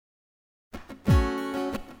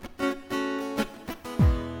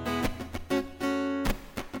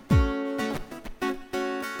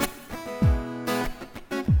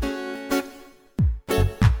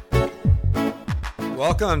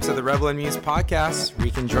Welcome to the Rebel and Muse podcast, where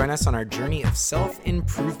you can join us on our journey of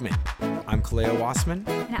self-improvement. I'm Kaleo Wassman.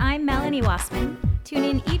 And I'm Melanie Wassman. Tune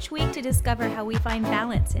in each week to discover how we find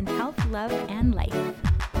balance in health, love, and life.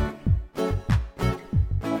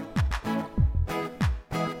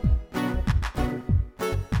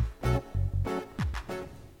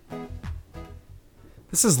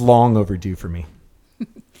 This is long overdue for me.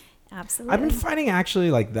 Absolutely. I've been finding actually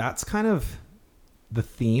like that's kind of the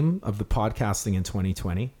theme of the podcasting in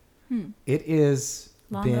 2020. It is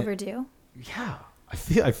long overdue. Yeah.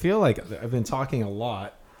 I feel like I've been talking a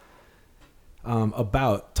lot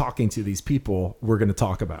about talking to these people we're going to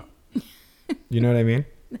talk about. You know what I mean?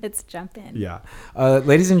 Let's jump in. Yeah.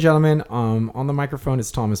 Ladies and gentlemen, on the microphone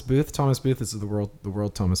is Thomas Booth. Thomas Booth is the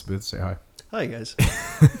world Thomas Booth. Say hi. Hi, guys.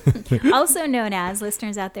 Also known as,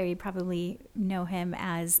 listeners out there, you probably know him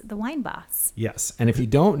as the Wine Boss. Yes. And if you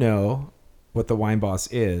don't know what the Wine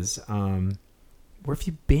Boss is, where have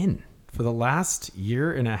you been for the last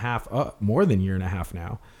year and a half, more than year and a half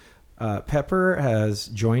now? Pepper has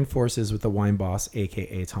joined forces with the Wine Boss,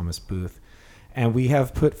 aka Thomas Booth, and we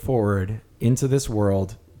have put forward into this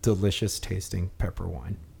world delicious tasting pepper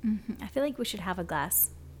wine. Mm-hmm. I feel like we should have a glass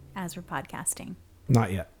as we're podcasting.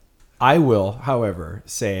 Not yet. I will, however,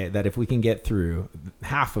 say that if we can get through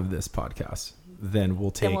half of this podcast, then we'll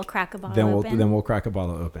crack a bottle open. Then we'll crack a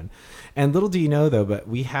bottle open. And little do you know, though, but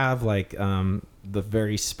we have like the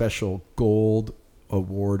very special gold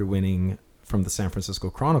award winning from the San Francisco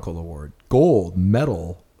Chronicle Award, gold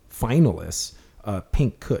medal finalist,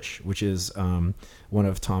 Pink Kush, which is one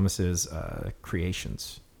of Thomas's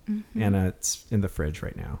creations. Mm-hmm. And it's in the fridge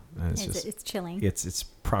right now. And it's chilling. It's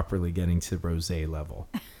properly getting to rosé level.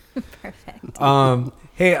 Perfect.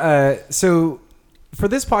 Hey, so for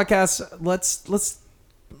this podcast, let's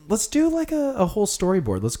do like a whole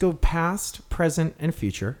storyboard. Let's go past, present, and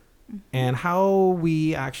future, and how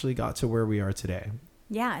we actually got to where we are today.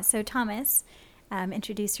 Yeah. So Thomas,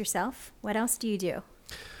 introduce yourself. What else do you do?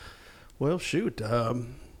 Well, shoot.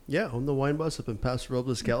 I'm the Wine Boss up in Paso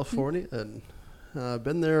Robles, California, and I've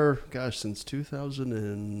been there, since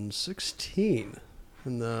 2016.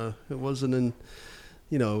 And it wasn't in...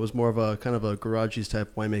 it was more of a kind of a garage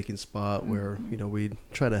type winemaking spot where, we'd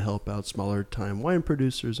try to help out smaller time wine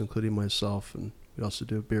producers, including myself. And we'd also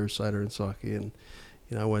do beer, cider, and sake. And,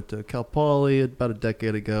 I went to Cal Poly about a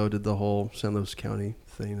decade ago, did the whole San Luis County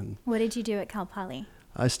thing. And what did you do at Cal Poly?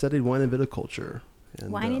 I studied wine and viticulture.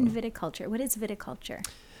 Wine and viticulture. What is viticulture?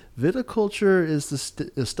 Viticulture is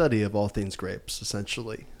the study of all things grapes,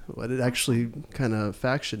 essentially. But it actually kind of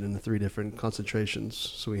factioned into 3 different concentrations.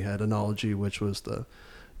 So we had enology, which was the,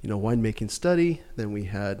 winemaking study. Then we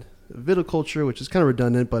had viticulture, which is kind of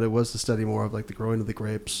redundant, but it was the study more of like the growing of the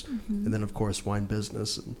grapes. Mm-hmm. And then, of course, wine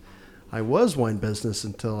business. And I was wine business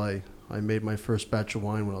until I made my first batch of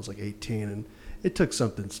wine when I was like 18. And it took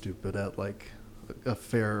something stupid at like a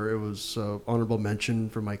fair. It was honorable mention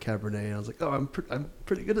for my Cabernet. And I was like, I'm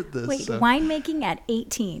pretty good at this. Wait, winemaking at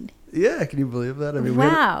 18? Yeah, can you believe that? I mean,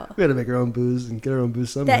 wow. We had to make our own booze and get our own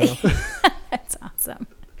booze somehow. That's awesome.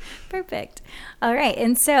 Perfect. All right.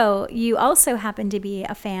 And so you also happen to be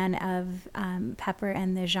a fan of pepper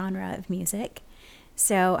and the genre of music.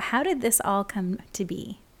 So how did this all come to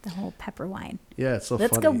be, the whole pepper wine? Yeah, it's so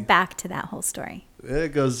Let's funny. go back to that whole story.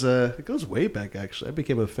 It goes way back, actually. I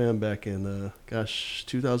became a fan back in,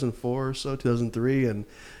 2004 or so, 2003, and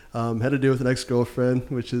had to do with an ex-girlfriend,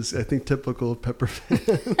 which is, I think, typical of pepper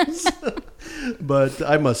fans. But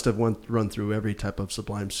I must have run through every type of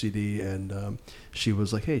Sublime CD, and she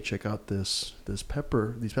was like, "Hey, check out these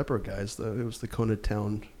pepper guys." It was the Kona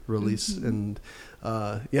Town release, and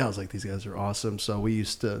I was like, "These guys are awesome." So we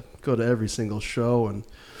used to go to every single show, and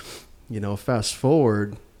fast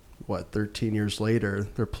forward, 13 years later,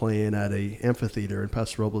 they're playing at a amphitheater in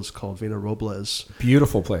Paso Robles called Vina Robles.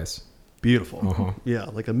 Beautiful place. Beautiful. Uh-huh. Yeah,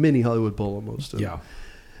 like a mini Hollywood Bowl almost. Yeah.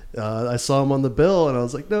 I saw him on the bill, and I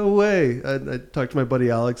was like, no way. I talked to my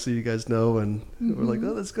buddy Alex, who you guys know, and we're like,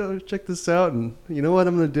 oh, let's go check this out. And you know what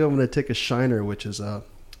I'm going to do? I'm going to take a Shiner, which is a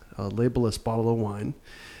labelless bottle of wine.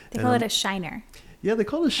 They call it a Shiner. Yeah, they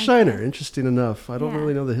call it a Shiner. Interesting enough. I don't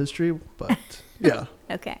really know the history, but yeah.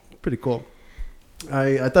 Okay. Pretty cool.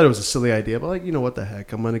 I thought it was a silly idea, but like, what the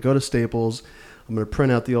heck? I'm going to go to Staples. I'm going to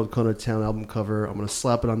print out the old Kona Town album cover. I'm going to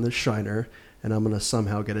slap it on this Shiner, and I'm going to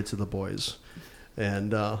somehow get it to the boys.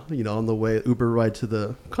 And, on the way Uber ride to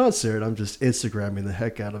the concert, I'm just Instagramming the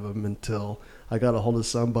heck out of them until I got a hold of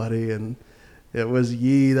somebody, and it was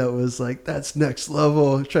Yee that was like, that's next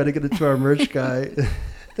level. Try to get it to our merch guy.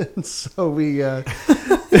 And so we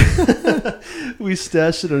we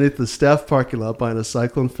stashed it underneath the staff parking lot behind a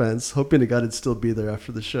cyclone fence, hoping to God it'd still be there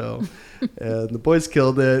after the show. And the boys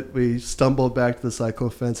killed it. We stumbled back to the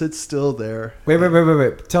cyclone fence. It's still there.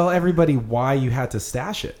 Wait. Tell everybody why you had to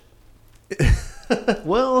stash it.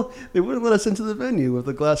 Well, they wouldn't let us into the venue with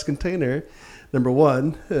a glass container, number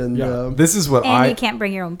one. And this is what And you can't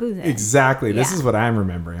bring your own booze in. Exactly. This Yeah. is what I'm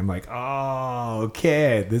remembering. I'm like, oh,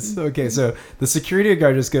 okay. This is okay. So the security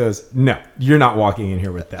guard just goes, no, you're not walking in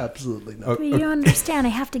here with that. absolutely not. But you don't understand. I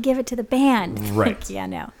have to give it to the band. Right. Like, yeah,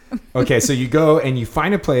 no. Okay, so you go and you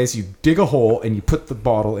find a place, you dig a hole, and you put the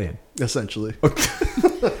bottle in. Essentially.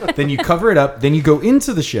 Then you cover it up. Then you go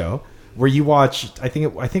into the show where you watch. I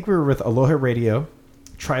think we were with Aloha Radio,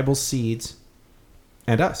 Tribal Seeds,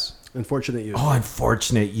 and us. Unfortunate you. Oh,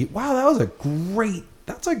 unfortunate you! Wow,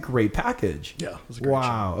 that's a great package. Yeah, it was a great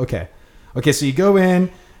Wow. Okay. So you go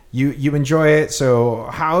in, you enjoy it. So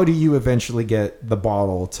how do you eventually get the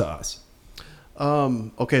bottle to us?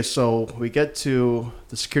 Okay, so we get to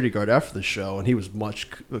the security guard after the show, and he was much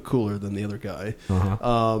cooler than the other guy.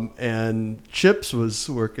 Uh-huh. And Chips was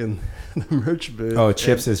working the merch booth. Oh,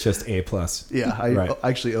 Chips is just A+. Yeah, I Right.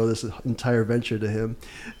 actually owe this entire venture to him.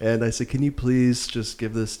 And I said, can you please just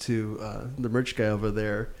give this to the merch guy over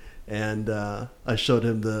there? And I showed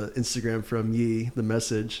him the Instagram from Yi, the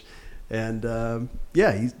message. And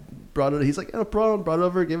he brought it. He's like, no problem. Brought it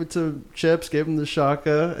over, gave it to Chips, gave him the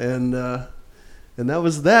shaka, and that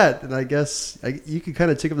was that. And I guess you can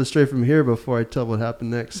kind of take up the story from here before I tell what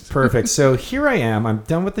happened next. Perfect. So here I am. I'm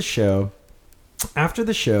done with the show. After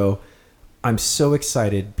the show, I'm so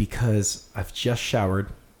excited because I've just showered.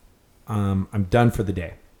 I'm done for the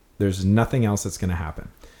day. There's nothing else that's going to happen.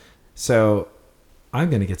 So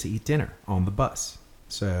I'm going to get to eat dinner on the bus.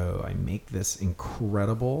 So I make this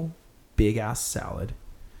incredible big ass salad.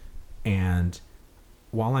 And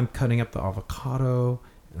while I'm cutting up the avocado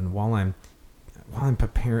and while I'm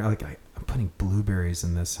preparing, like I'm putting blueberries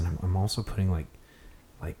in this, and I'm also putting like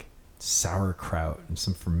sauerkraut and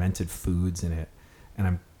some fermented foods in it, and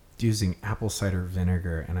I'm using apple cider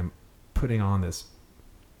vinegar, and I'm putting on this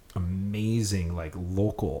amazing like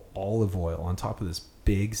local olive oil on top of this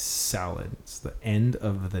big salad. It's the end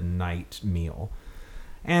of the night meal,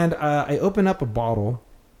 and I open up a bottle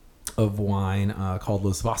of wine called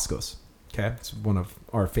Los Vascos. Okay, it's one of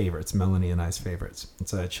our favorites, Melanie and I's favorites.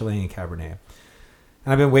 It's a Chilean Cabernet.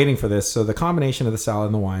 And I've been waiting for this. So the combination of the salad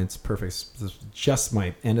and the wine, it's perfect. It's just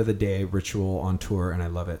my end of the day ritual on tour, and I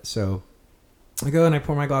love it. So I go and I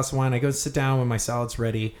pour my glass of wine. I go sit down when my salad's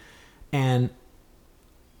ready. And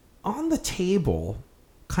on the table,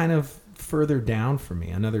 kind of further down from me,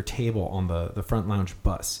 another table on the front lounge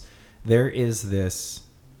bus, there is this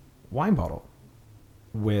wine bottle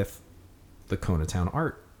with the Kona Town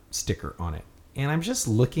Art sticker on it. And I'm just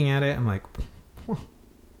looking at it. I'm like,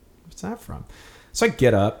 what's that from? So I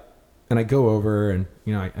get up and I go over and,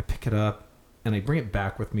 I pick it up and I bring it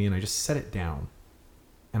back with me and I just set it down.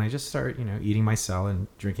 And I just start, eating my salad and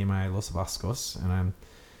drinking my Los Vascos. And I'm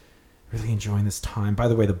really enjoying this time. By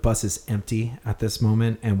the way, the bus is empty at this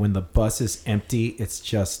moment. And when the bus is empty, it's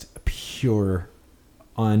just pure,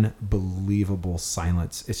 unbelievable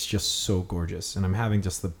silence. It's just so gorgeous. And I'm having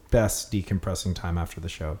just the best decompressing time after the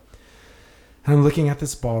show. And I'm looking at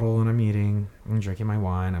this bottle and I'm eating. I'm drinking my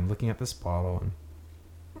wine. I'm looking at this bottle.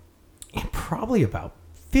 And probably about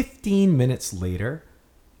 15 minutes later,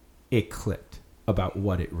 it clicked about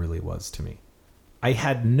what it really was to me. I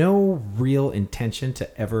had no real intention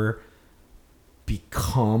to ever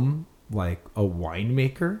become like a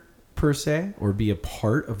winemaker per se, or be a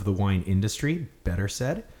part of the wine industry, better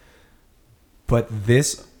said. But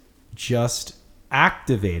this just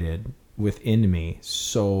activated within me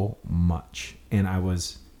so much. And I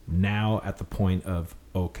was now at the point of,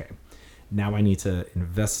 okay, now I need to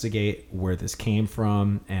investigate where this came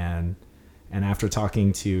from. And after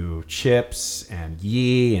talking to Chips and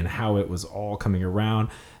Yi and how it was all coming around,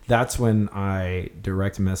 that's when I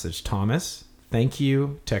direct messaged Thomas. Thank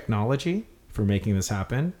you, technology, for making this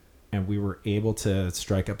happen. And we were able to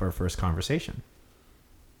strike up our first conversation.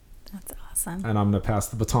 That's awesome. And I'm going to pass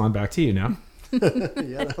the baton back to you now.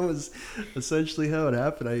 Yeah, that was essentially how it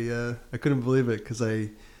happened. I couldn't believe it because he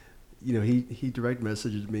direct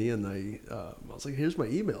messaged me and I was like, here's my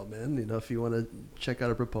email, man. If you want to check out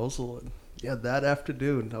a proposal. And yeah, that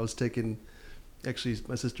afternoon I was taking actually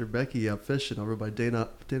my sister Becky out fishing over by Dana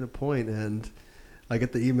Point, and I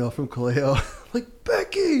get the email from Kaleo. I'm like,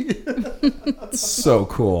 Becky. So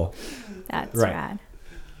cool. That's Right. rad.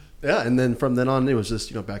 Yeah, and then from then on, it was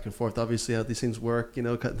just, back and forth. Obviously, how these things work,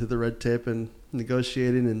 cutting through the red tape and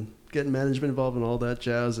negotiating and getting management involved and all that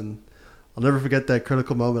jazz. And I'll never forget that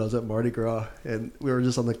critical moment. I was at Mardi Gras, and we were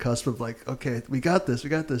just on the cusp of like, okay, we got this.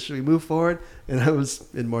 Should we move forward? And I was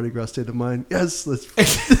in Mardi Gras state of mind. Yes, let's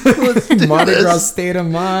do Mardi this. Gras state of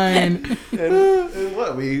mind. And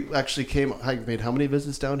what? We actually made how many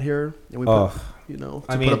visits down here? And we put,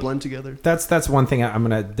 put a blend together. That's one thing I'm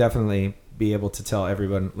going to definitely be able to tell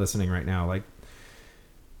everyone listening right now. Like,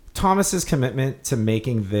 Thomas's commitment to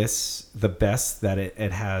making this the best that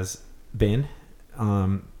it has been,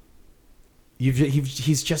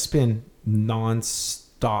 he's just been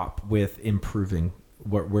nonstop with improving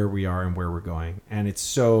where we are and where we're going, and it's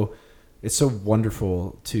so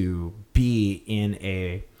wonderful to be in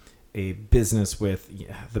a business with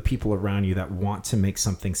the people around you that want to make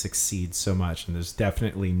something succeed so much, and there's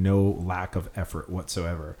definitely no lack of effort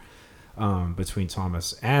whatsoever between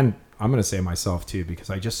Thomas and I'm going to say myself too, because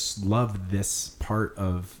I just love this part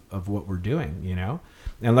of what we're doing,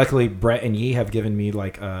 and luckily Brett and Yi have given me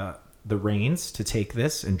like the reins to take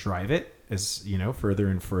this and drive it as further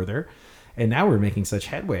and further, and now we're making such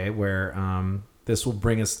headway where this will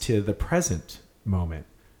bring us to the present moment,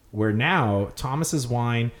 where now Thomas's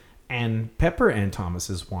wine and Pepper and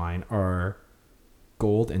Thomas's wine are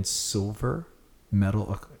gold and silver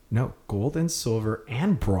gold and silver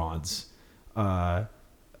and bronze.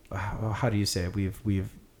 How do you say it? We've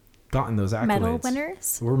gotten those accolades. Medal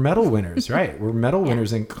winners? We're medal winners, right? We're medal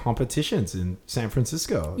winners in competitions in San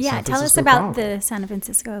Francisco. Yeah, San tell us Francisco about Chronicle. the San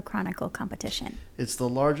Francisco Chronicle competition. It's the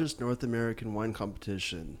largest North American wine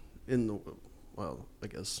competition I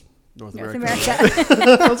guess North America.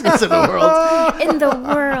 I was going to say the world. In the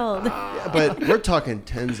world. Yeah, but we're talking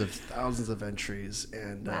tens of thousands of entries,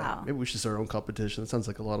 and Wow. maybe we should start our own competition. It sounds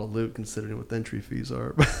like a lot of loot considering what the entry fees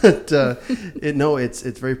are. But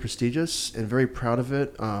it's very prestigious and very proud of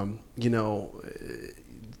it.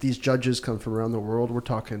 These judges come from around the world. We're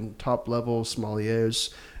talking top level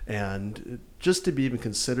sommeliers, and just to be even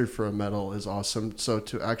considered for a medal is awesome. So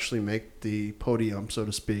to actually make the podium, so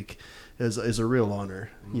to speak, is a real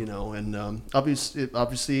honor, and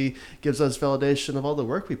obviously gives us validation of all the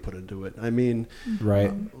work we put into it. I mean,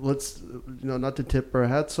 Right. Let's not to tip our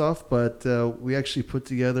hats off, but we actually put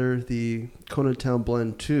together the Conatown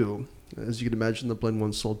Blend 2. As you can imagine, the Blend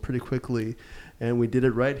 1 sold pretty quickly, and we did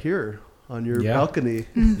it right here on your balcony.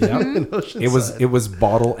 Yep. in Oceanside. It was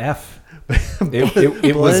bottle F.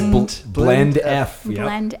 It was blend F. Yep.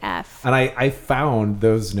 Blend F. And I found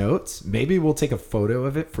those notes. Maybe we'll take a photo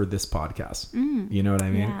of it for this podcast. You know what I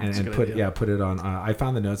mean? Yeah. And That's a good put idea. put it on. I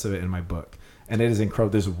found the notes of it in my book, and it is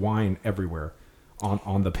incredible. There's wine everywhere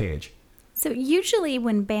on the page. So usually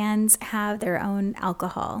when bands have their own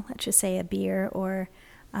alcohol, let's just say a beer or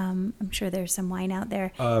I'm sure there's some wine out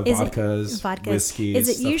there. Vodkas, whiskeys. Is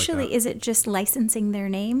it stuff like usually, that. is it just licensing their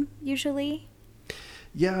name usually?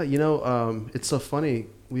 Yeah, it's so funny.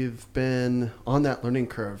 We've been on that learning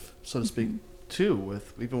curve, so to speak, too,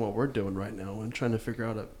 with even what we're doing right now and trying to figure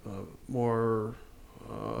out a more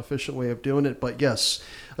efficient way of doing it. But yes,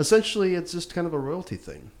 essentially it's just kind of a royalty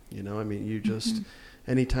thing. You just,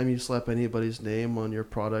 anytime you slap anybody's name on your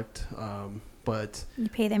product, but You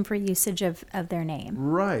pay them for usage of their name.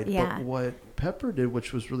 right. Yeah. But what Pepper did,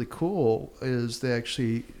 which was really cool, is they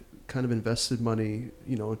actually kind of invested money,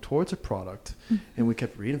 towards a product, and we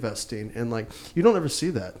kept reinvesting. And you don't ever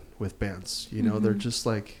see that with bands. They're just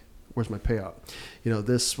like, where's my payout?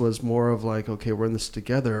 This was more of like, okay, we're in this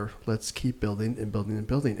together. Let's keep building and building and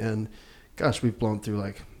building. And gosh, we've blown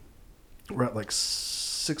through we're at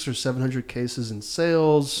 600 or 700 cases in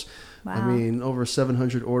sales. Wow. I mean, over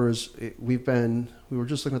 700 orders. We were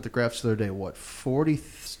just looking at the graphs the other day.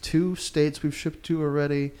 42 states we've shipped to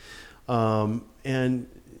already. And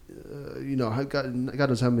God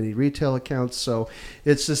knows how many retail accounts. So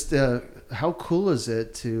it's just, how cool is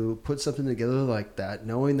it to put something together like that,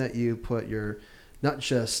 knowing that you put your, not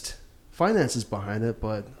just finances behind it,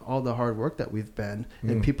 but all the hard work that we've been,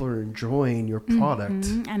 and people are enjoying your product.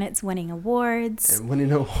 And it's winning awards. And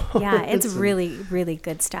winning awards. Yeah, it's really, really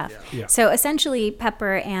good stuff. Yeah. So essentially,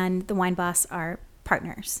 Pepper and the Wine Boss are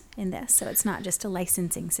partners in this. So it's not just a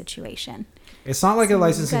licensing situation. It's not like a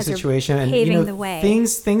licensing guys are situation, and paving the way.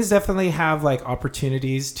 Things definitely have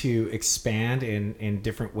opportunities to expand in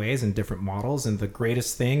different ways and different models. And the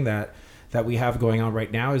greatest thing that we have going on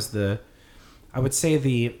right now is the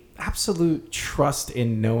absolute trust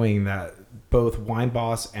in knowing that both Wine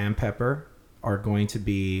Boss and Pepper are going to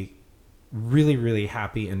be really, really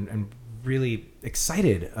happy and really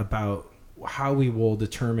excited about how we will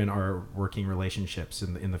determine our working relationships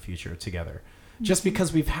in the future together. Just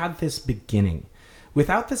because we've had this beginning.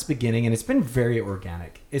 Without this beginning, and it's been very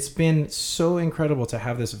organic, it's been so incredible to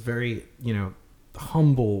have this very,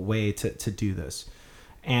 humble way to do this.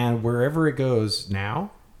 And wherever it goes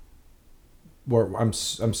now, I'm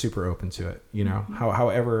super open to it, you know,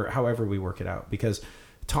 however we work it out, because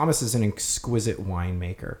Thomas is an exquisite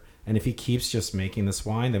winemaker. And if he keeps just making this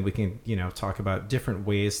wine, then we can, you know, talk about different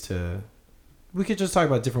ways to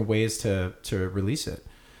release it.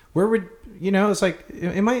 Where would, you know, it's like,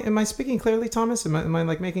 am I speaking clearly, Thomas? Am I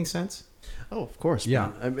like making sense? Oh, of course. Yeah.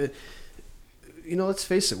 Man. I mean, you know, let's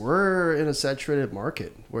face it, we're in a saturated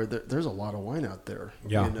market where there's a lot of wine out there,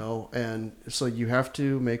 Yeah. you know, and so you have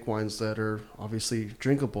to make wines that are obviously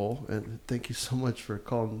drinkable. And thank you so much for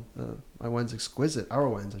calling my wines exquisite, our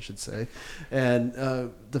wines, I should say. And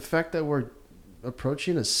the fact that we're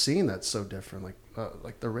approaching a scene that's so different,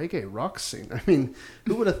 like the reggae rock scene. I mean,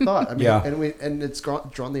 who would have thought? I mean, Yeah. and it's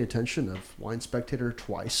drawn the attention of Wine Spectator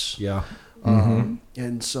twice. Yeah.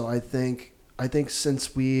 And so I think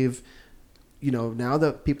since we've, you know, now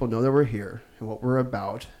that people know that we're here and what we're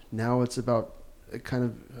about, now it's about kind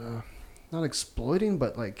of not exploiting,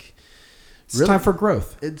 but like It's time for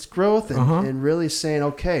growth. It's growth and really saying,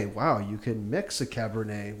 okay, wow, you can mix a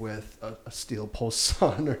Cabernet with a Steel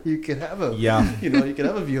Poussin, or you can have a you know, you can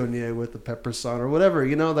have a Viognier with a Pepper Saint or whatever,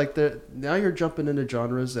 you know, like now you're jumping into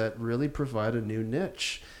genres that really provide a new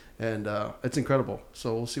niche, and it's incredible.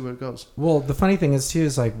 So we'll see where it goes. Well, the funny thing is too,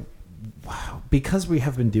 is like, wow, because we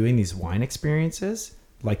have been doing these wine experiences,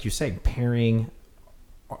 like you're saying, pairing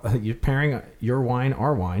your wine,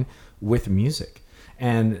 our wine, with music.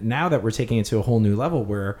 And now that we're taking it to a whole new level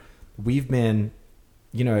where we've been,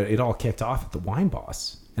 you know, it all kicked off at the Wine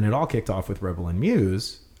Boss, and it all kicked off with Rebel and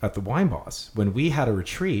Muse at the Wine Boss when we had a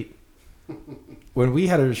retreat.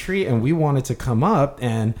 And we wanted to come up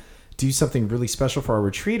and do something really special for our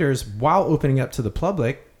retreaters while opening up to the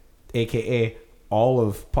public, aka all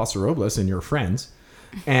of Paso Robles and your friends.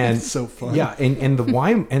 And it's so fun. Yeah, and the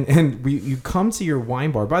wine and you come to your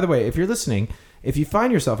wine bar. By the way, if you're listening, if you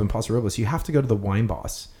find yourself in Paso Robles, you have to go to the Wine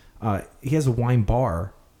Boss. He has a wine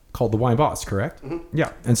bar called the Wine Boss, correct? Mm-hmm.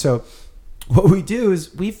 Yeah. And so what we do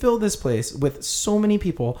is we fill this place with so many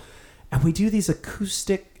people, and we do these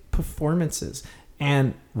acoustic performances.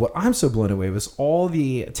 And what I'm so blown away with is all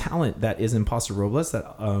the talent that is in Paso Robles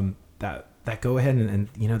that go ahead and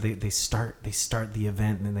you know, they start the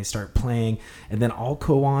event, and then they start playing, and then I'll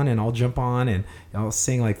go on and I'll jump on and I'll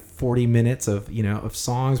sing like 40 minutes of, you know, of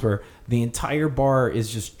songs where the entire bar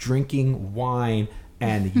is just drinking wine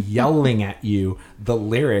and yelling at you the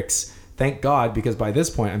lyrics. Thank God, because by this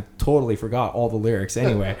point I totally forgot all the lyrics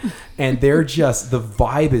anyway. And they're just, the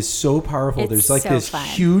vibe is so powerful. There's like so this fun,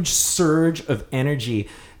 huge surge of energy.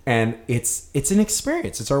 And it's an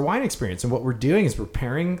experience. It's our wine experience. And what we're doing is we're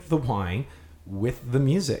pairing the wine with the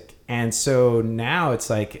music. And so now it's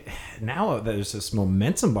like, now there's this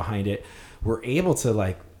momentum behind it. We're able to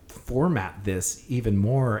like format this even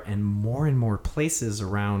more and more places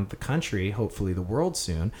around the country, hopefully the world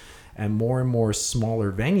soon. And more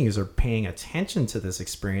smaller venues are paying attention to this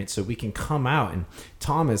experience, so we can come out, and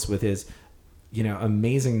Thomas, with his, you know,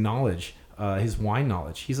 amazing knowledge, his wine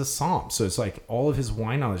knowledge, he's a somm, so it's like all of his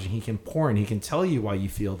wine knowledge, and he can pour, and he can tell you why you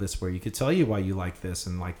feel this way, you could tell you why you like this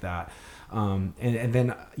and like that, and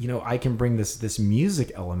then, you know, I can bring this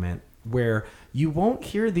music element where you won't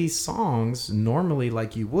hear these songs normally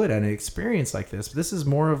like you would at an experience like this. This is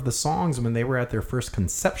more of the songs when they were at their first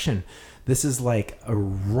conception. This is like a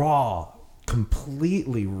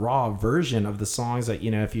completely raw version of the songs that, you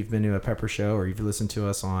know, if you've been to a Pepper show or you've listened to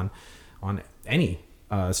us on any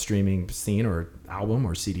streaming scene or album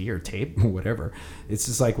or CD or tape or whatever, it's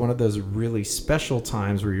just like one of those really special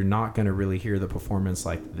times where you're not going to really hear the performance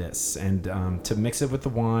like this. And to mix it with the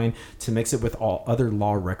wine, to mix it with all other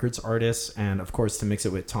Law Records artists, and of course to mix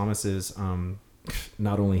it with Thomas's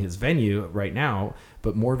not only his venue right now,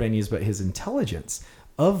 but more venues, but his intelligence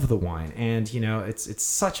of the wine. And, you know, it's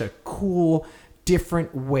such a cool,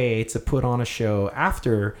 different way to put on a show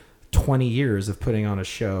after 20 years of putting on a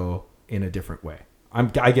show in a different way.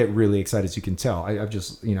 I get really excited, as you can tell. I've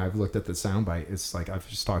just, you know, I've looked at the soundbite. It's like I've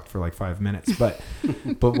just talked for like 5 minutes. But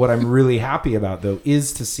what I'm really happy about, though,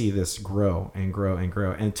 is to see this grow and grow and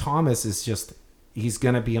grow. And Thomas is just, he's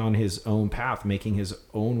going to be on his own path, making his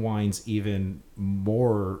own wines even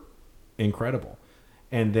more incredible.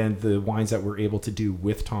 And then the wines that we're able to do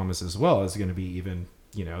with Thomas as well is going to be even,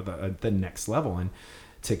 you know, the next level. And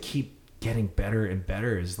to keep getting better and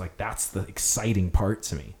better is like, that's the exciting part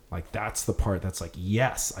to me. Like, that's the part that's like,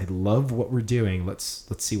 yes, I love what we're doing. Let's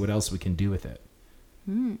see what else we can do with it.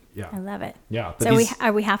 Yeah. I love it. Yeah. So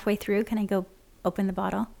are we halfway through? Can I go open the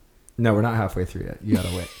bottle? No, we're not halfway through yet. You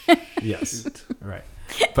gotta wait. Yes. All right.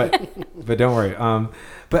 But don't worry.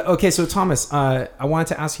 But okay. So Thomas, I wanted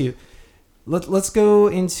to ask you, let's go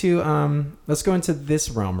into this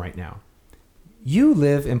realm right now. You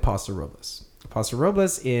live in Paso Robles. Paso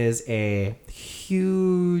Robles is a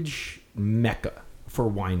huge mecca for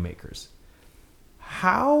winemakers.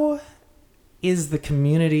 How is the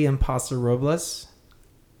community in Paso Robles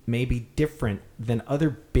maybe different than other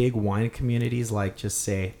big wine communities, like just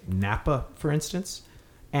say Napa, for instance?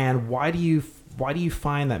 And why do you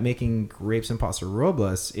find that making grapes in Paso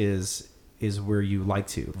Robles is where you like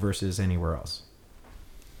to versus anywhere else?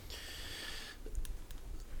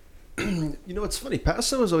 It's funny.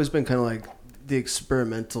 Paso has always been kind of like the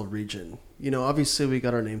experimental region. Obviously we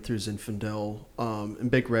got our name through Zinfandel and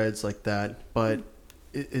Big Reds like that, but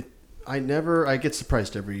I get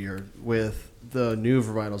surprised every year with the new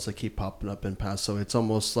varietals that keep popping up in Paso. It's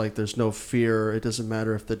almost like there's no fear. It doesn't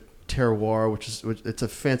matter if the terroir, which it's a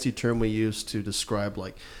fancy term we use to describe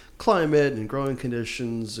like climate and growing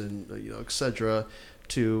conditions and etc.,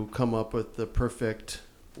 to come up with the perfect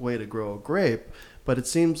way to grow a grape. But it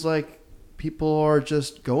seems like people are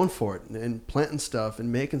just going for it and planting stuff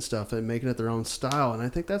and making it their own style. And I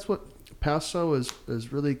think that's what Paso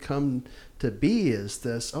has really come to be, is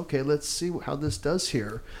this, okay, let's see how this does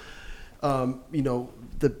here.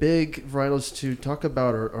 The big varietals to talk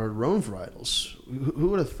about are Rhone varietals. Who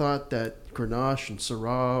would have thought that Grenache and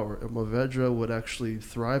Syrah or Mourvedre would actually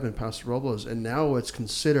thrive in Paso Robles? And now it's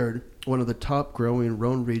considered one of the top growing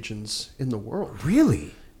Rhone regions in the world.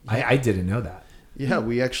 Really? Yeah. I didn't know that. Yeah,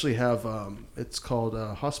 we actually have, it's called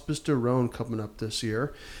Hospice du Rhone coming up this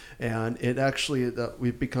year. And it actually,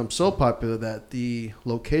 we've become so popular that the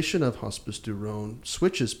location of Hospice du Rhone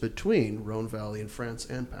switches between Rhone Valley in France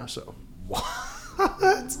and Paso. What?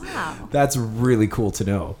 Wow. That's really cool to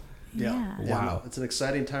know. Yeah. Wow. It's an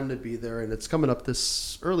exciting time to be there, and it's coming up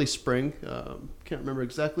this early spring. Can't remember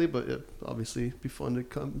exactly, but it obviously be fun to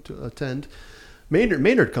come to attend.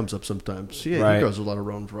 Maynard comes up sometimes. Yeah, right. He grows a lot of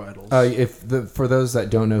Rhone varietals. For those that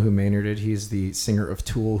don't know who Maynard is, he's the singer of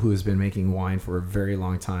Tool, who has been making wine for a very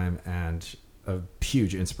long time and a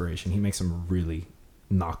huge inspiration. He makes some really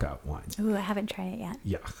knockout wines. Ooh, I haven't tried it yet.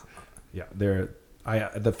 Yeah.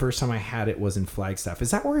 The first time I had it was in Flagstaff.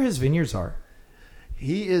 Is that where his vineyards are?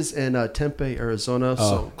 He is in Tempe, Arizona,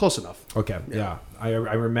 so close enough. Okay, yeah. I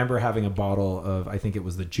remember having a bottle of, I think it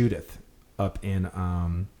was the Judith, up in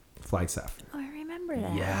Flagstaff. Oh, I remember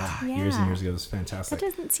that. Yeah, years and years ago. It was fantastic. That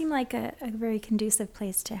doesn't seem like a very conducive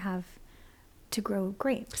place to grow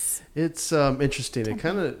grapes. It's interesting. It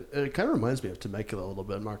kind of reminds me of Temecula a little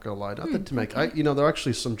bit. I'm not gonna lie. Not that Temecula. Okay. There are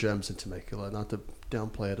actually some gems in Temecula. Not to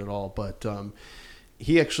downplay it at all, but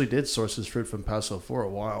he actually did source his fruit from Paso for a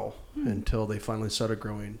while until they finally started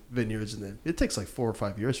growing vineyards, and then it takes like 4 or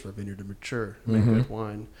 5 years for a vineyard to mature and make good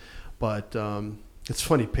wine. But it's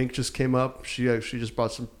funny. Pink just came up. She actually just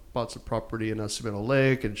bought some property in Cimento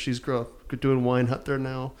Lake, and she's doing wine out there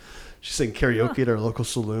now. She's singing karaoke at our local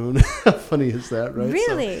saloon. How funny is that, right?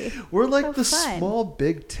 Really? So we're like the small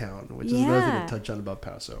big town, which is another thing to touch on about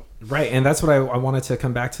Paso. Right, and that's what I wanted to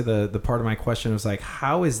come back to. The part of my question was like,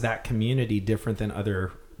 how is that community different than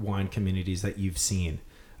other wine communities that you've seen?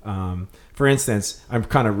 For instance, I'm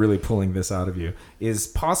kind of really pulling this out of you. Is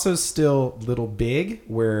Paso still little big,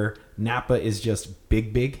 where Napa is just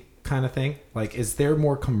big kind of thing? Like, is there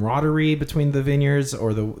more camaraderie between the vineyards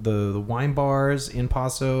or the wine bars in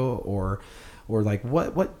Paso, or like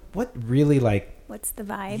what really, like, what's the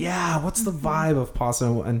vibe? Yeah, what's the vibe of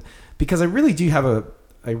Paso? And because I really do have a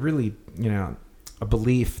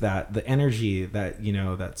belief that the energy that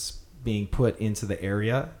that's being put into the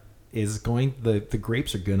area is going, the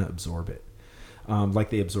grapes are going to absorb it, like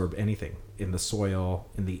they absorb anything in the soil,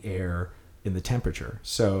 in the air, in the temperature.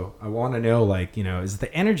 So I want to know, like, is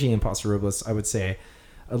the energy in Paso Robles, I would say,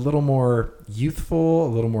 a little more youthful,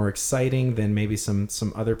 a little more exciting than maybe some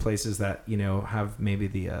other places that have maybe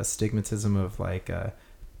the stigmatism of like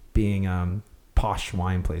being posh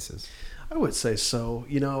wine places? I would say so.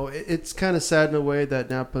 It's kind of sad in a way that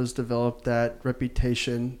Napa's developed that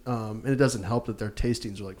reputation, and it doesn't help that their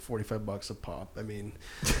tastings are like $45 a pop. I mean,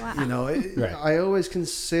 wow. Right. I always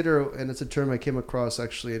consider, and it's a term I came across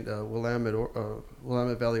actually in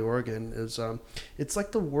Willamette Valley, Oregon, is it's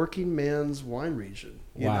like the working man's wine region.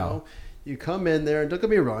 You know, you come in there, and don't get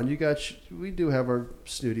me wrong, we do have our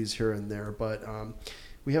snooties here and there, but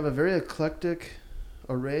we have a very eclectic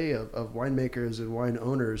array of winemakers and wine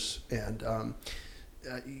owners, and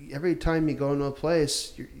every time you go into a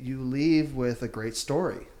place, you leave with a great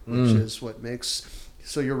story, which is what makes.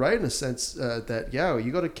 So you're right in a sense that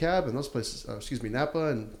you go to Cab and those places, Napa,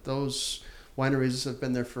 and those wineries have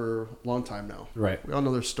been there for a long time now. Right, we all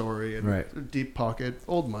know their story and deep pocket,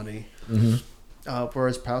 old money.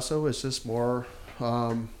 Whereas Paso is just more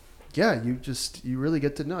yeah, you really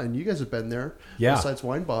get to know. And you guys have been there. Yeah. Besides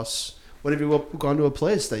Wine Boss, when have you gone to a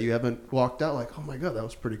place that you haven't walked out like, oh my God, that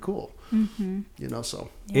was pretty cool? Mm-hmm. You know, so.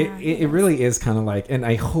 Yeah, It really is kind of like, and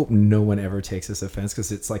I hope no one ever takes this offense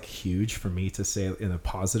because it's like huge for me to say in a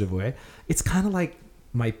positive way. It's kind of like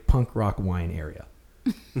my punk rock wine area.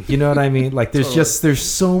 You know what I mean? Like there's Totally. there's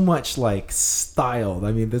so much like style.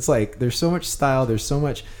 I mean, it's like there's so much style. There's so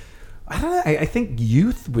much. I don't know. I think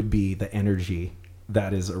youth would be the energy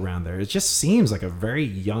that is around there. It just seems like a very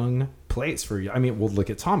young place for you. I mean, well, look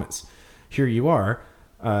at Thomas. Here you are,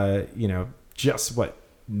 just what,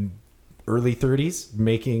 early 30s,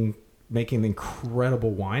 making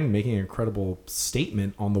incredible wine, making an incredible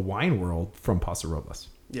statement on the wine world from Paso Robles.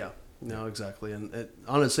 Yeah, no, exactly. And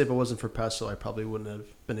honestly, if it wasn't for Paso, I probably wouldn't have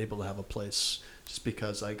been able to have a place just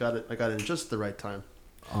because I got in just the right time.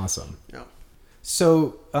 Awesome. Yeah.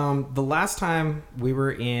 So the last time we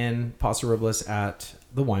were in Paso Robles at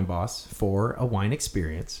the Wine Boss for a wine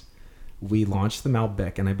experience, we launched the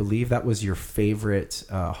Malbec, and I believe that was your favorite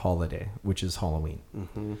holiday, which is Halloween.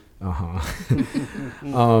 Mm-hmm.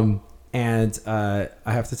 Uh-huh. And I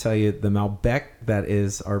have to tell you, the Malbec that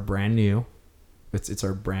is our brand new, it's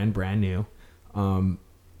our brand new. I'm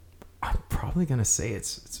probably gonna say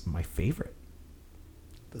it's my favorite.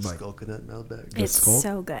 The Skulkanet Malbec. The It's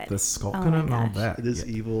so good. The Oh Skulkanet my gosh. Malbec. It is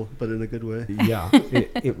evil, but in a good way. Yeah,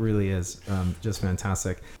 it really is just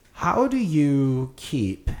fantastic. How do you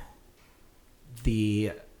keep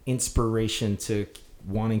the inspiration to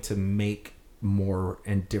wanting to make more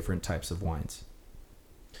and different types of wines?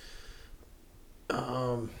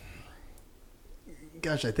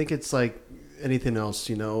 Gosh, I think it's like anything else,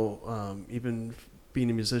 even being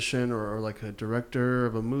a musician or like a director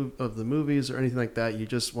of the movies or anything like that. You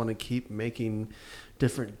just want to keep making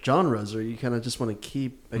different genres, or you kind of just want to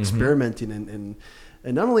keep experimenting and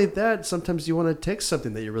not only that, sometimes you want to take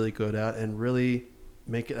something that you're really good at and really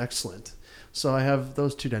make it excellent. So I have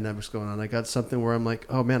those two dynamics going on. I got something where I'm like,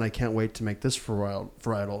 oh man, I can't wait to make this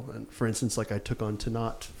varietal. And for instance, like I took on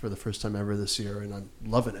Tannat for the first time ever this year, and I'm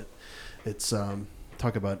loving it. It's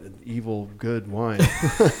talk about an evil good wine.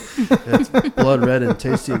 It's blood red and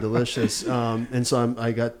tasty and delicious. And so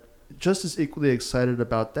I got just as equally excited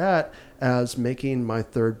about that as making my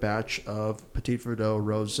third batch of Petit Verdot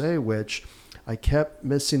Rosé, which I kept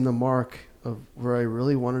missing the mark of where I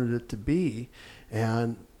really wanted it to be.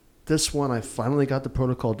 And this one, I finally got the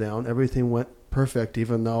protocol down. Everything went perfect,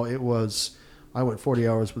 even though I went 40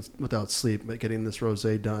 hours without sleep getting this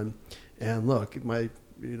rosé done. And look, it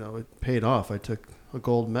paid off. I took a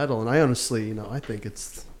gold medal, and I honestly, I think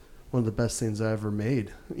it's one of the best things I ever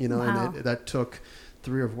made. Wow. And that took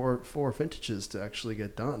 3 or 4 vintages to actually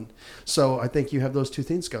get done. So I think you have those two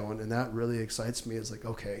things going, and that really excites me. It's like,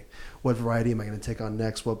 okay, what variety am I going to take on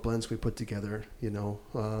next? What blends can we put together?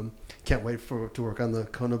 Can't wait to work on the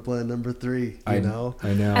Kona blend number 3. I know. Oh,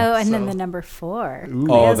 and then So- the number 4. Ooh.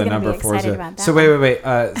 Oh, Leo's the gonna be number 4 is excited it. about that So one. wait.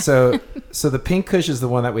 So the Pink Kush is the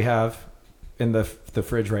one that we have in the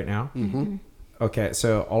fridge right now. Mm-hmm. Okay,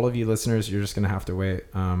 so all of you listeners, you're just gonna have to wait.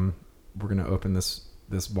 We're gonna open this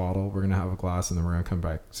bottle. We're gonna have a glass, and then we're gonna come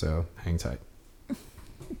back. So hang tight.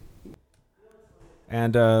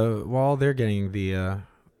 And while they're getting the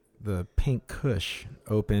Pink Kush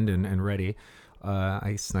opened and ready,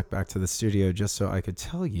 I snuck back to the studio just so I could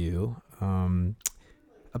tell you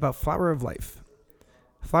about Flower of Life.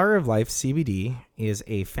 Flower of Life CBD is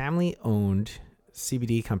a family-owned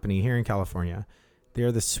CBD company here in California. They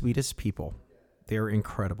are the sweetest people. They are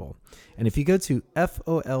incredible. And if you go to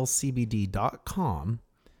folcbd.com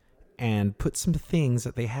and put some things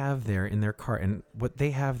that they have there in their cart, and what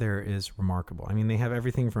they have there is remarkable. I mean, they have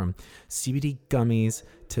everything from CBD gummies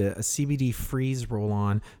to a CBD freeze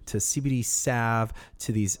roll-on to CBD salve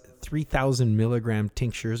to these 3,000 milligram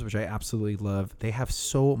tinctures, which I absolutely love. They have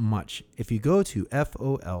so much. If you go to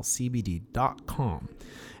folcbd.com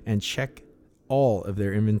and check all of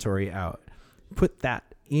their inventory out, put that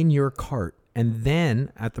in your cart, and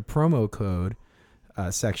then at the promo code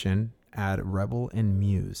section, add Rebel and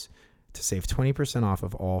Muse to save 20% off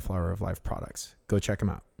of all Flower of Life products. Go check them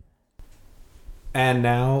out. And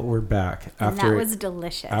now we're back And that was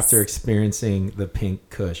delicious. after experiencing the Pink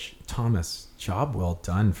Kush. Thomas, job well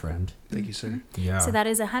done, friend. Thank you, sir. Yeah. So that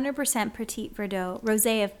is 100% Petit Verdot,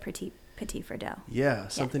 Rosé of Petit Verdot. Yeah,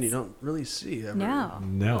 something Yes. you don't really see ever.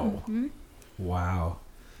 No. Wow.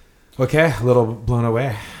 Okay, a little blown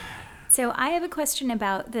away. So I have a question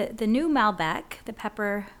about the new Malbec, the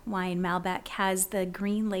pepper wine Malbec has the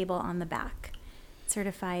green label on the back.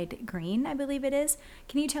 Certified green, I believe it is.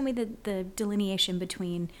 Can you tell me the delineation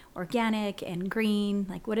between organic and green?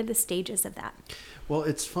 Like, what are the stages of that? Well,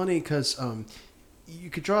 it's funny because you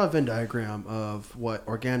could draw a Venn diagram of what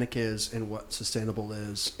organic is and what sustainable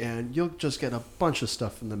is, and you'll just get a bunch of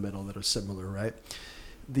stuff in the middle that are similar, right?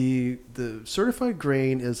 The certified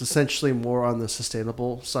grain is essentially more on the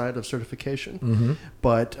sustainable side of certification,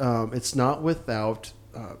 but it's not without.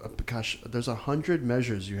 There's 100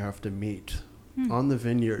 measures you have to meet on the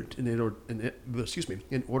vineyard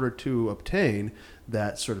in order to obtain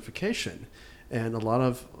that certification, and a lot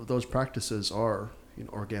of those practices are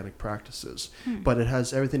organic practices, but it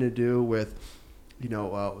has everything to do with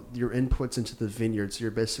your inputs into the vineyard. So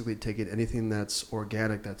you're basically taking anything that's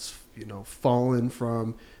organic, that's fallen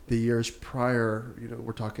from the years prior.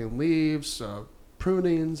 We're talking leaves,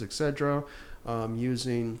 prunings, etc.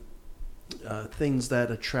 Using things that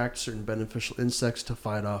attract certain beneficial insects to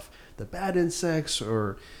fight off the bad insects,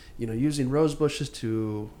 or using rose bushes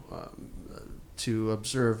to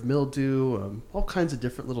observe mildew. All kinds of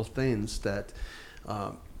different little things that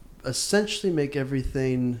essentially make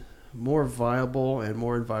everything more viable and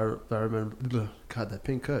more environmental. God, that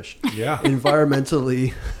pink kush. Yeah.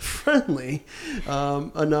 Environmentally friendly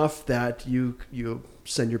enough that you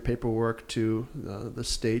send your paperwork to the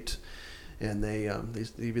state, and they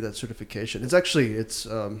give you that certification.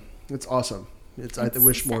 It's awesome. I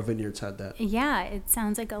wish more vineyards had that. Yeah, it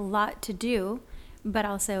sounds like a lot to do, but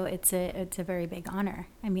also it's a very big honor.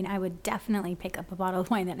 I mean, I would definitely pick up a bottle of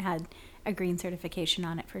wine that had a green certification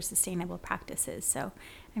on it for sustainable practices. So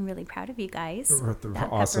I'm really proud of you guys.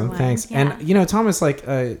 Awesome. Thanks. Yeah. And, Thomas,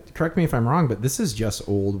 correct me if I'm wrong, but this is just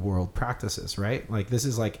old world practices, right? Like, this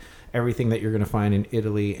is like everything that you're going to find in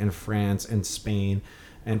Italy and France and Spain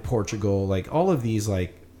and Portugal. Like, all of these,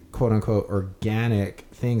 like, quote unquote, organic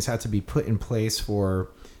things had to be put in place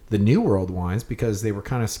for the new world wines because they were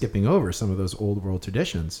kind of skipping over some of those old world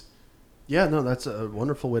traditions. Yeah, no, that's a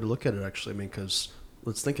wonderful way to look at it, actually. I mean, because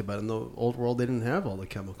let's think about it. In the old world, they didn't have all the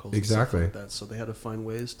chemicals. Exactly. And stuff like that, so they had to find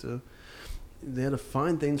ways they had to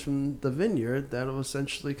find things from the vineyard that will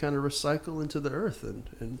essentially kind of recycle into the earth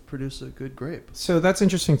and produce a good grape. So that's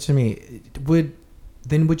interesting to me.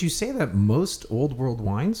 Would you say that most old world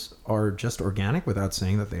wines are just organic without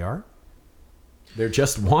saying that they are? They're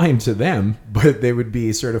just wine to them, but they would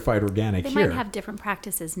be certified organic here. They might have different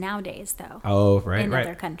practices nowadays, though. Oh, right, in right.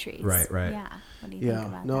 other countries. Right. Yeah. What do you think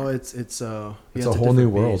about that? It's a whole new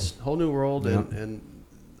world. Whole new world, Yeah. and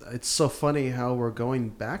it's so funny how we're going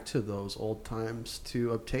back to those old times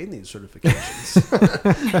to obtain these certifications.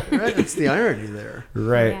 Right? It's the irony there.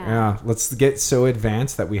 Right. Yeah. Let's get so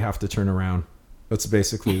advanced that we have to turn around. That's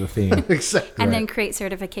basically the theme. Exactly. And then create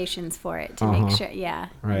certifications for it to make sure. Yeah.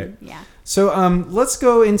 Right. Yeah. So let's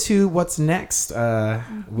go into what's next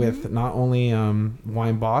with not only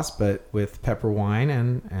Wine Boss, but with Pepper Wine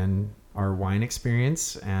and our wine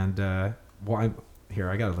experience. And wine. Here,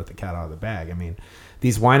 I got to let the cat out of the bag. I mean,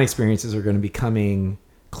 these wine experiences are going to be coming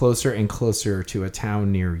closer and closer to a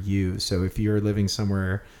town near you. So if you're living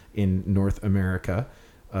somewhere in North America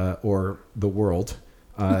or the world,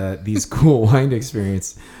 these cool wine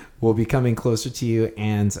experience will be coming closer to you.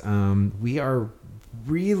 And we are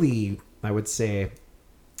really, I would say,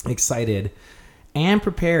 excited and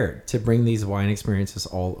prepared to bring these wine experiences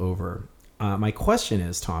all over. My question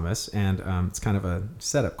is, Thomas, and it's kind of a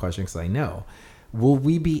setup question because I know, will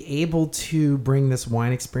we be able to bring this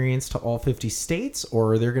wine experience to all 50 states,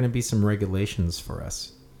 or are there going to be some regulations for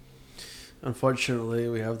us? Unfortunately,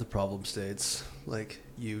 we have the problem states like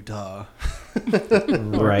Utah, Right.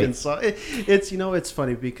 Arkansas. It's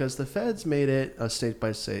funny because the feds made it a state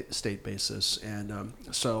by state basis, and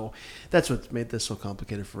so that's what made this so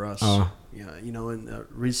complicated for us. Yeah, and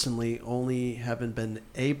recently only haven't been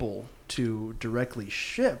able to directly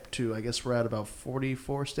ship to, I guess we're at about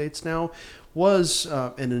 44 states now, was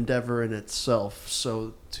an endeavor in itself.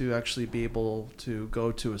 So to actually be able to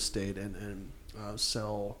go to a state and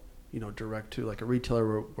sell, direct to like a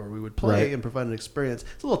retailer where we would play Right. and provide an experience,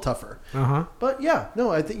 it's a little tougher. Uh-huh. But yeah,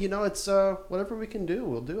 no, I think, it's whatever we can do,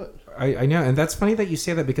 we'll do it. I know, and that's funny that you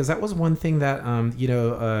say that because that was one thing that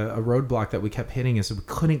a roadblock that we kept hitting is we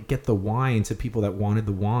couldn't get the wine to people that wanted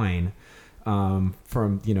the wine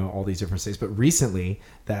from all these different states. But recently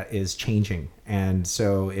that is changing, and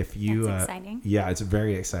so if you That's exciting. Yeah, it's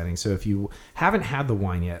very exciting. So if you haven't had the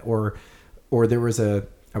wine yet, or there was a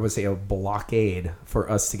blockade for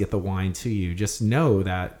us to get the wine to you, just know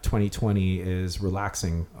that 2020 is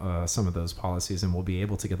relaxing some of those policies, and we'll be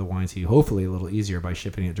able to get the wine to you hopefully a little easier by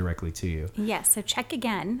shipping it directly to you. Yes. So check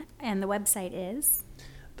again. And the website is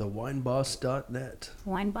thewineboss.net.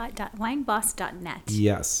 wineboss.net.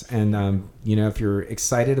 Yes, and if you're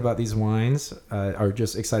excited about these wines, or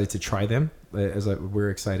just excited to try them, we're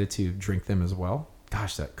excited to drink them as well.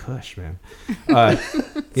 Gosh, that Kush, man.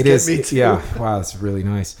 It is. me too. Yeah. Wow, that's really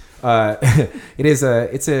nice. It is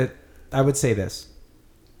I would say this.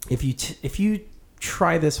 If you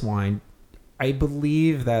try this wine, I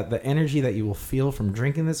believe that the energy that you will feel from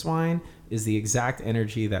drinking this wine is the exact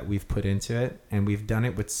energy that we've put into it, and we've done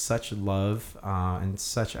it with such love and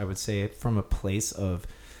such, I would say, from a place of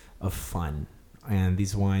fun. And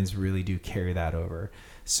these wines really do carry that over.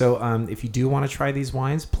 So if you do want to try these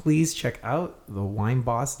wines, please check out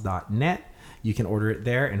thewineboss.net. You can order it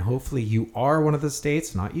there, and hopefully you are one of the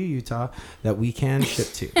states, not you, Utah, that we can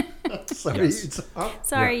ship to. Sorry, Yes. Utah.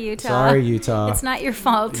 Sorry, Yeah. Utah. Sorry, Utah. It's not your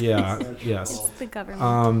fault. Yeah, yes. It's the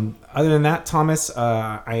government. Other than that, Thomas,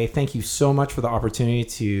 I thank you so much for the opportunity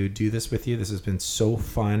to do this with you. This has been so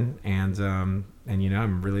fun, and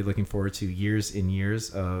I'm really looking forward to years and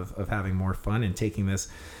years of having more fun and taking this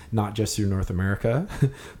not just through North America,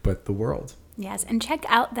 but the world. Yes, and check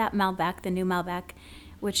out that Malbec, the new Malbec,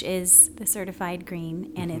 which is the certified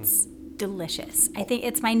green, and it's delicious. I think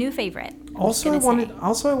it's my new favorite. I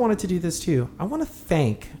wanted to do this too. I want to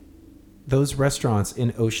thank those restaurants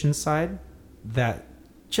in Oceanside that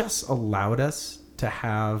just allowed us to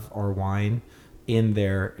have our wine in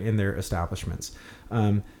their establishments.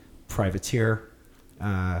 Privateer,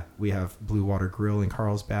 we have Blue Water Grill in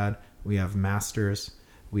Carlsbad, we have Masters,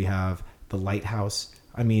 we have the Lighthouse.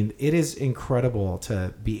 I mean, it is incredible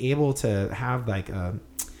to be able to have like a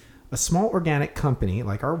small organic company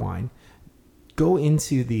like our wine go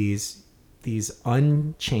into these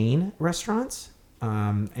unchained restaurants,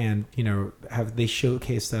 and have they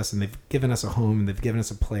showcased us, and they've given us a home, and they've given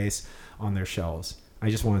us a place on their shelves. I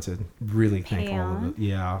just wanted to really thank all of it.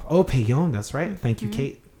 Yeah. Oh, Payon, that's right. Thank you,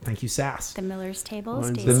 Kate. Thank you, Sass. The Miller's Table.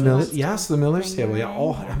 Mine's Stacy the wants to the Miller's bring Table. you Yeah. in.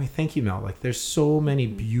 Oh, I mean, thank you, Mel. Like, there's so many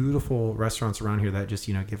beautiful restaurants around here that just,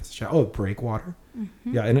 give us a shout. Oh, Breakwater.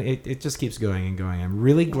 Yeah. And it just keeps going and going. I'm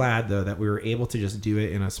really glad, though, that we were able to just do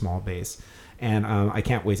it in a small base. And I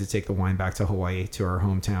can't wait to take the wine back to Hawaii, to our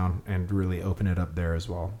hometown, and really open it up there as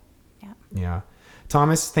well. Yeah. Yeah.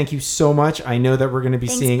 Thomas, thank you so much. I know that we're going to be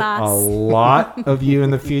Thanks, seeing boss. a lot of you in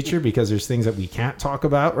the future, because there's things that we can't talk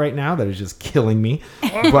about right now that are just killing me.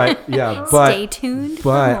 But yeah, Stay tuned. for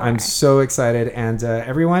but more. I'm so excited. And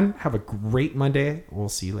everyone, have a great Monday. We'll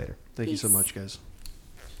see you later. Thank you so Peace. much, guys.